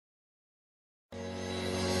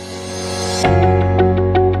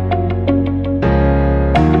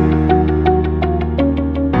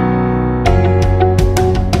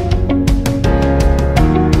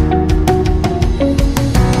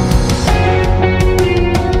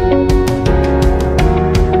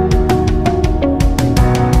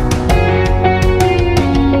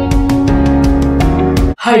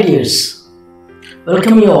Hi dears,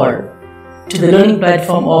 welcome you all to the learning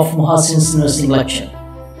platform of Muhasins nursing lecture.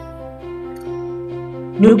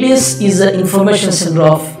 Nucleus is the information center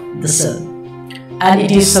of the cell and it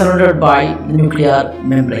is surrounded by the nuclear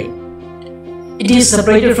membrane. It is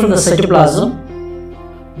separated from the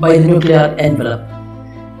cytoplasm by the nuclear envelope.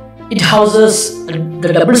 It houses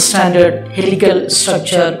the double-stranded helical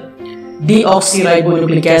structure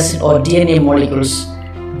deoxyribonucleic acid or DNA molecules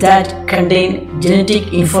that contain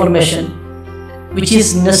genetic information which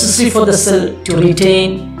is necessary for the cell to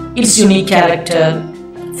retain its unique character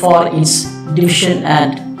for its division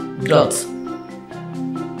and growth.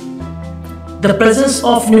 The presence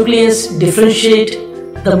of nucleus differentiates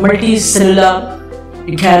the multicellular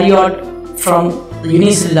eukaryote from the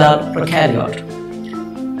unicellular prokaryote.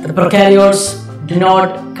 The prokaryotes do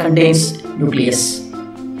not contain nucleus.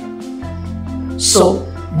 So,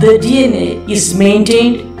 the DNA is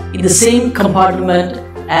maintained in the same compartment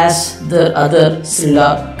as the other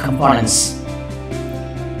cellular components.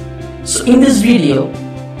 So in this video,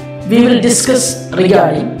 we will discuss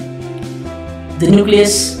regarding the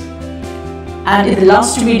nucleus, and in the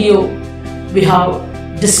last video, we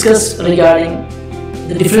have discussed regarding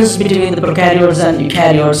the difference between the prokaryotes and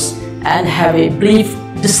eukaryotes and have a brief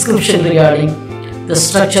description regarding the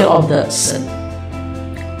structure of the cell.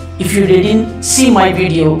 If you didn't see my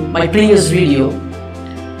previous video,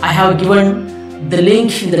 I have given the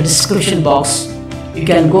link in the description box. You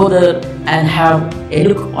can go there and have a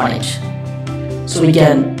look on it. So we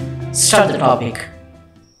can start the topic.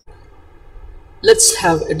 Let's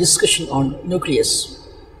have a discussion on nucleus.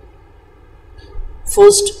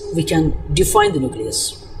 First, we can define the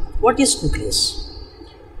nucleus. What is nucleus?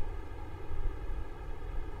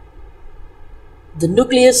 The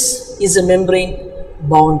nucleus is a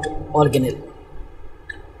membrane-bound organelle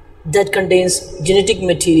that contains genetic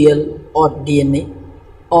material or DNA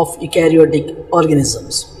of eukaryotic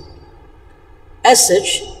organisms. As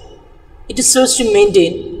such, it serves to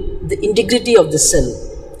maintain the integrity of the cell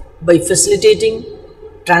by facilitating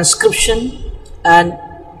transcription and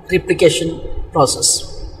replication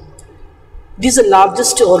process. It is the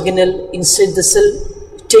largest organelle inside the cell,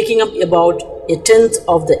 taking up about a tenth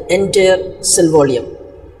of the entire cell volume.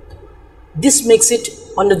 This makes it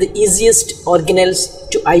one of the easiest organelles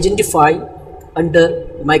to identify under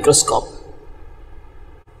microscope.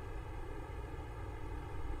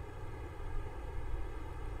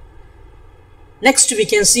 Next, we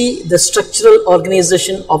can see the structural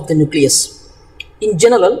organization of the nucleus. In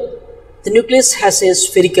general, the nucleus has a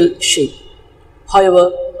spherical shape.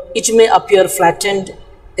 However, it may appear flattened,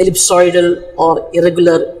 ellipsoidal, or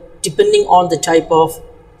irregular depending on the type of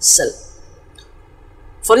cell.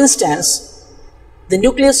 For instance, the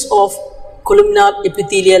nucleus of columnar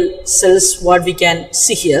epithelial cells, what we can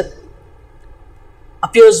see here,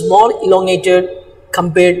 appears more elongated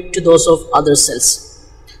compared to those of other cells.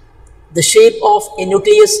 The shape of a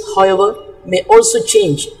nucleus, however, may also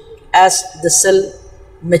change as the cell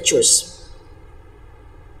matures.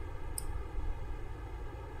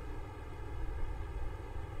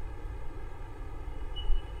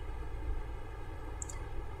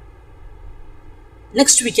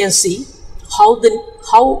 Next, we can see how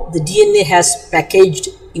the DNA has packaged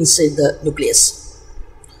inside the nucleus.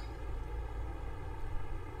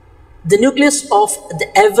 The nucleus of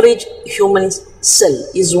the average human cell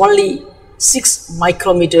is only 6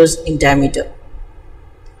 micrometers in diameter,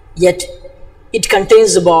 yet it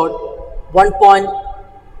contains about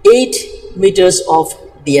 1.8 meters of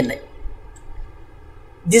DNA.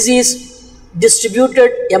 This is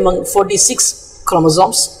distributed among 46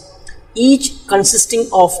 chromosomes, each consisting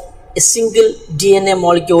of a single DNA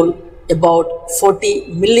molecule about 40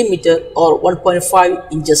 millimeter or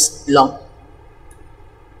 1.5 inches long.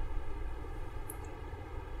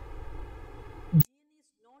 DNA is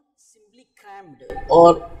not simply crammed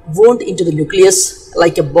or wound into the nucleus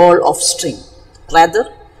like a ball of string.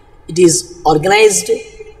 Rather, it is organized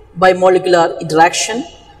by molecular interaction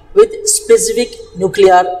with specific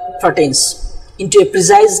nuclear proteins into a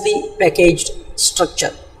precisely packaged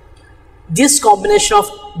structure. This combination of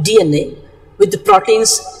DNA with the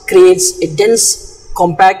proteins creates a dense,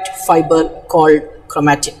 compact fiber called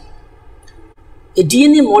chromatin. A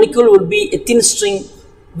DNA molecule would be a thin string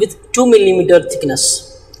with 2 millimeter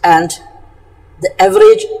thickness, and the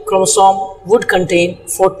average chromosome would contain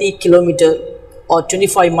 40 kilometer or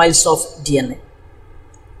 25 miles of DNA.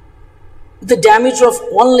 With a diameter of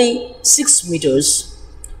only 6 meters,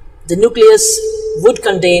 the nucleus would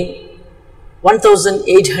contain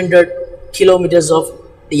 1,800 kilometers of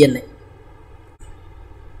DNA.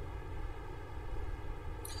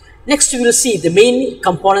 Next, we will see the main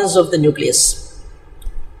components of the nucleus.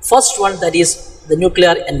 First one, that is the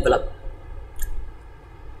nuclear envelope.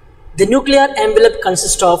 The nuclear envelope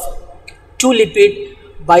consists of two lipid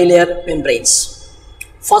bilayer membranes.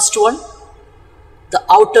 First one, the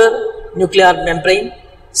outer nuclear membrane,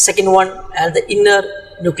 second one, and the inner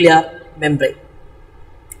nuclear membrane.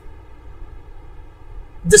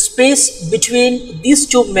 The space between these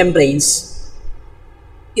two membranes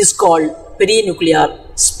is called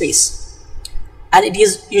perinuclear space, and it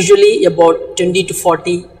is usually about 20 to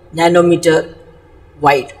 40 nanometer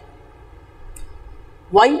wide.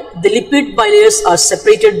 While the lipid bilayers are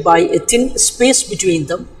separated by a thin space between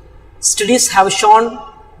them, studies have shown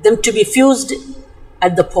them to be fused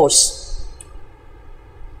at the pores.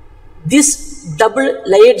 This double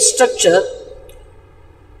layered structure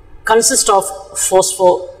consists of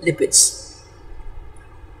phospholipids.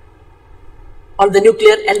 On the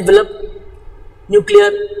nuclear envelope,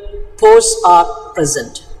 nuclear pores are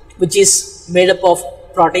present, which is made up of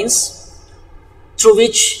proteins through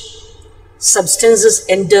which substances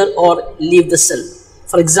enter or leave the cell.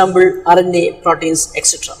 For example, RNA, proteins,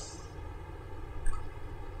 etc.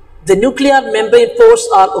 The nuclear membrane pores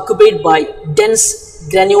are occupied by dense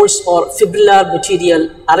granules or fibrillar material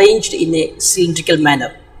arranged in a cylindrical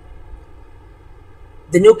manner.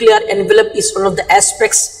 The nuclear envelope is one of the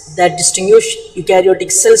aspects that distinguish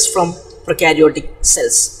eukaryotic cells from prokaryotic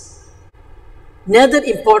cells. Another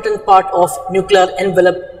important part of nuclear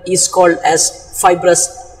envelope is called as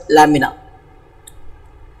fibrous lamina.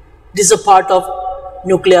 It is a part of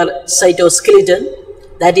nuclear cytoskeleton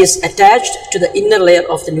that is attached to the inner layer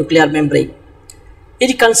of the nuclear membrane.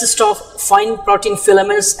 It consists of fine protein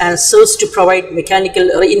filaments and serves to provide mechanical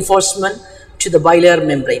reinforcement to the bilayer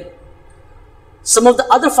membrane. Some of the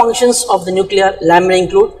other functions of the nuclear lamina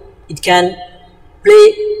include: it can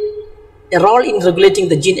play a role in regulating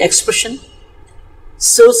the gene expression,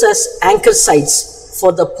 serves as anchor sites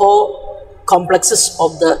for the pore complexes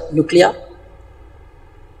of the nuclei.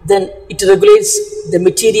 Then it regulates the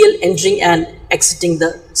material entering and exiting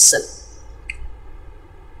the cell.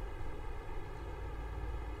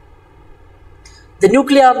 The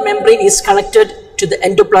nuclear membrane is connected to the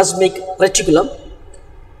endoplasmic reticulum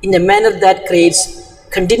in a manner that creates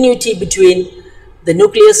continuity between the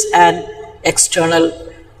nucleus and external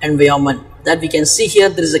environment. That we can see here,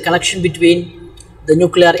 there is a connection between the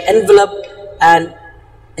nuclear envelope and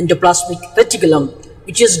endoplasmic reticulum,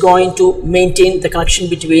 which is going to maintain the connection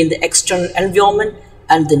between the external environment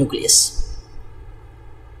and the nucleus.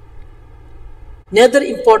 Another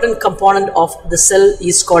important component of the cell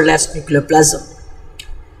is called as nucleoplasm.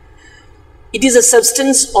 It is a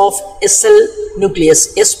substance of a cell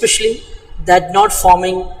nucleus, especially that not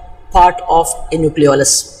forming part of a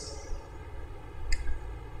nucleolus.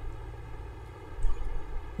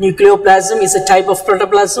 Nucleoplasm is a type of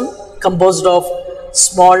protoplasm composed of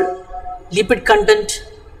small lipid content,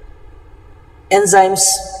 enzymes,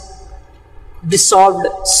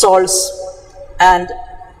 dissolved salts, and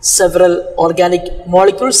several organic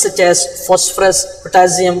molecules such as phosphorus,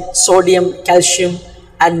 potassium, sodium, calcium,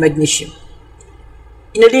 and magnesium.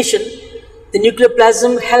 In addition, the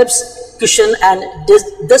nucleoplasm helps cushion and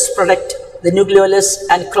thus protect the nucleolus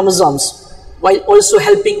and chromosomes, while also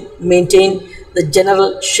helping maintain the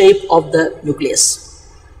general shape of the nucleus.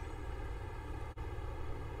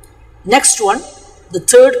 Next one, the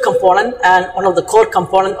third component and one of the core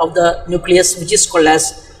component of the nucleus, which is called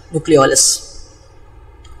as nucleolus.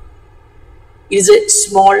 It is a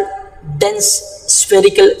small, dense,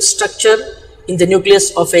 spherical structure in the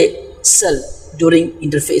nucleus of a cell during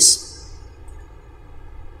interphase.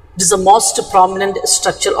 It is the most prominent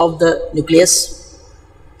structure of the nucleus.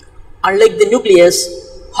 Unlike the nucleus,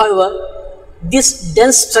 however, this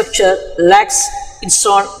dense structure lacks its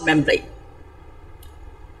own membrane.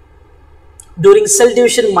 During cell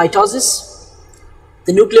division mitosis,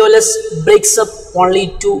 the nucleolus breaks up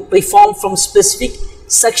only to reform from specific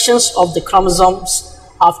sections of the chromosomes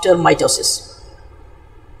after mitosis.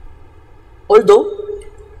 Although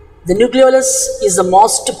the nucleolus is the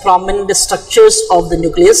most prominent structures of the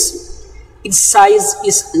nucleus, its size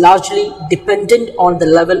is largely dependent on the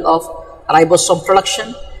level of ribosome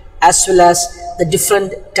production as well as the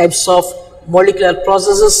different types of molecular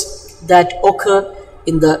processes that occur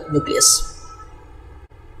in the nucleus.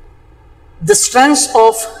 The strands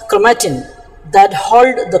of chromatin that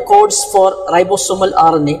hold the codes for ribosomal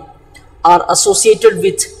RNA are associated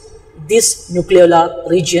with this nucleolar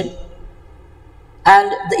region,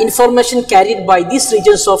 and the information carried by these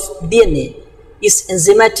regions of DNA is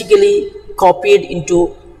enzymatically copied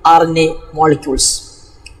into RNA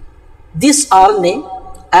molecules. This RNA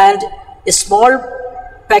and a small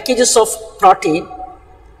packages of protein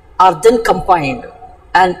are then combined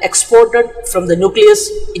and exported from the nucleus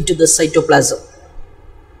into the cytoplasm.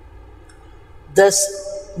 Thus,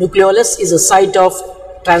 nucleolus is a site of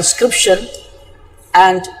transcription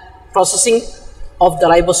and processing of the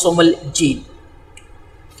ribosomal gene.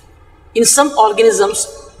 In some organisms,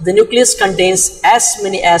 the nucleus contains as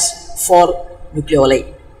many as 4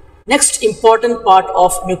 nucleoli. Next important part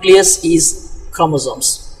of nucleus is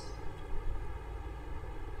chromosomes.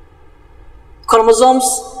 Chromosomes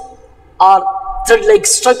are thread-like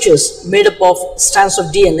structures made up of strands of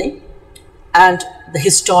DNA and the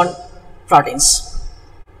histone proteins.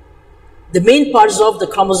 The main parts of the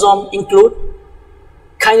chromosome include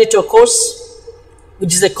kinetochores,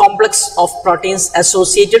 which is a complex of proteins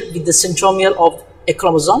associated with the centromere of a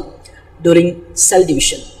chromosome during cell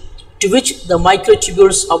division, to which the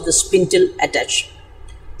microtubules of the spindle attach.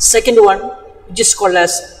 Second one, which is called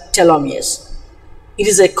as telomeres. It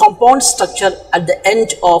is a compound structure at the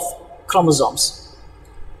end of chromosomes.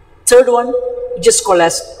 Third one, which is called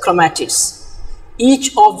as chromatids,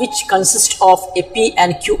 each of which consists of a P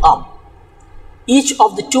and Q arm. Each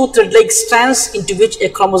of the 2 thread-like strands into which a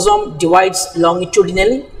chromosome divides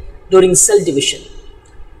longitudinally during cell division.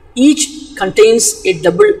 Each contains a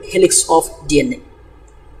double helix of DNA.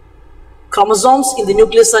 Chromosomes in the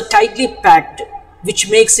nucleus are tightly packed, which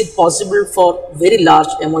makes it possible for very large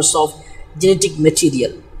amounts of genetic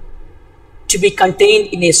material to be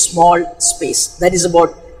contained in a small space. That is,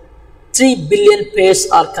 about 3 billion pairs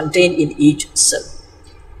are contained in each cell.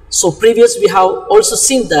 So previously we have also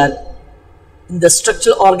seen that in the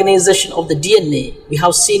structural organization of the DNA, we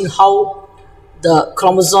have seen how the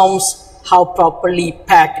chromosomes are properly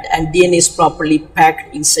packed and DNA is properly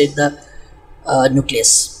packed inside the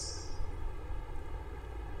nucleus.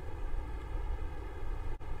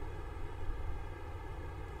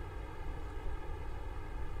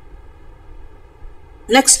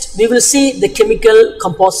 Next, we will see the chemical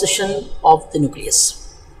composition of the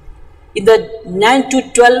nucleus. In the 9 to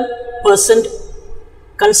 12%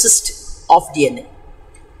 consists of DNA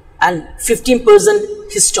and 15%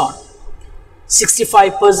 histone,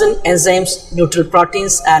 65% enzymes, neutral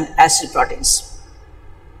proteins and acid proteins.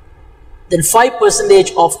 Then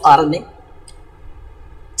 5% of RNA,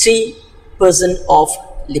 3% of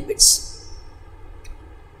lipids.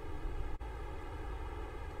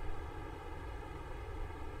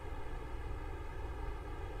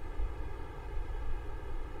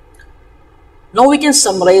 Now we can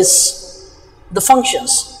summarize the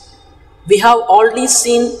functions. We have already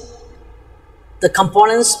seen the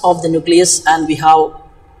components of the nucleus and we have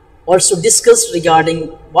also discussed regarding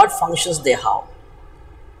what functions they have.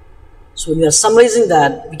 So when we are summarizing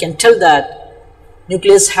that, we can tell that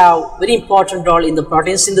nucleus have very important role in the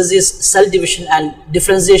protein synthesis, cell division and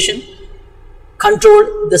differentiation,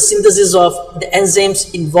 control the synthesis of the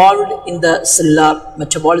enzymes involved in the cellular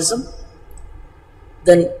metabolism,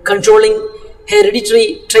 then controlling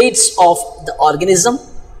hereditary traits of the organism,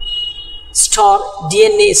 store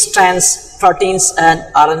DNA strands, proteins and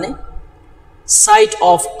RNA, site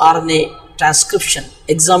of RNA transcription,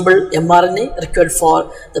 example mRNA required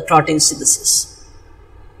for the protein synthesis.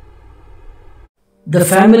 The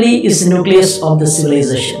family is the nucleus of the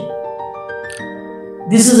civilization.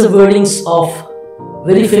 This is the wordings of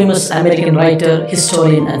very famous American writer,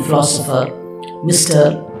 historian and philosopher,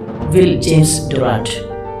 Mr. Will James Durant.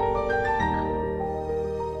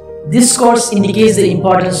 This quote indicates the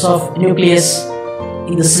importance of nucleus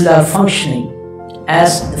in the cellular functioning,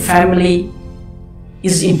 as the family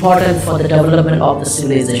is important for the development of the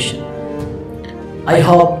civilization. I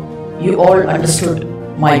hope you all understood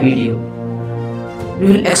my video. We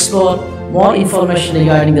will explore more information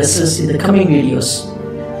regarding the cells in the coming videos.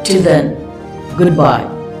 Till then, goodbye.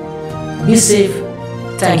 Be safe.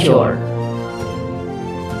 Thank you all.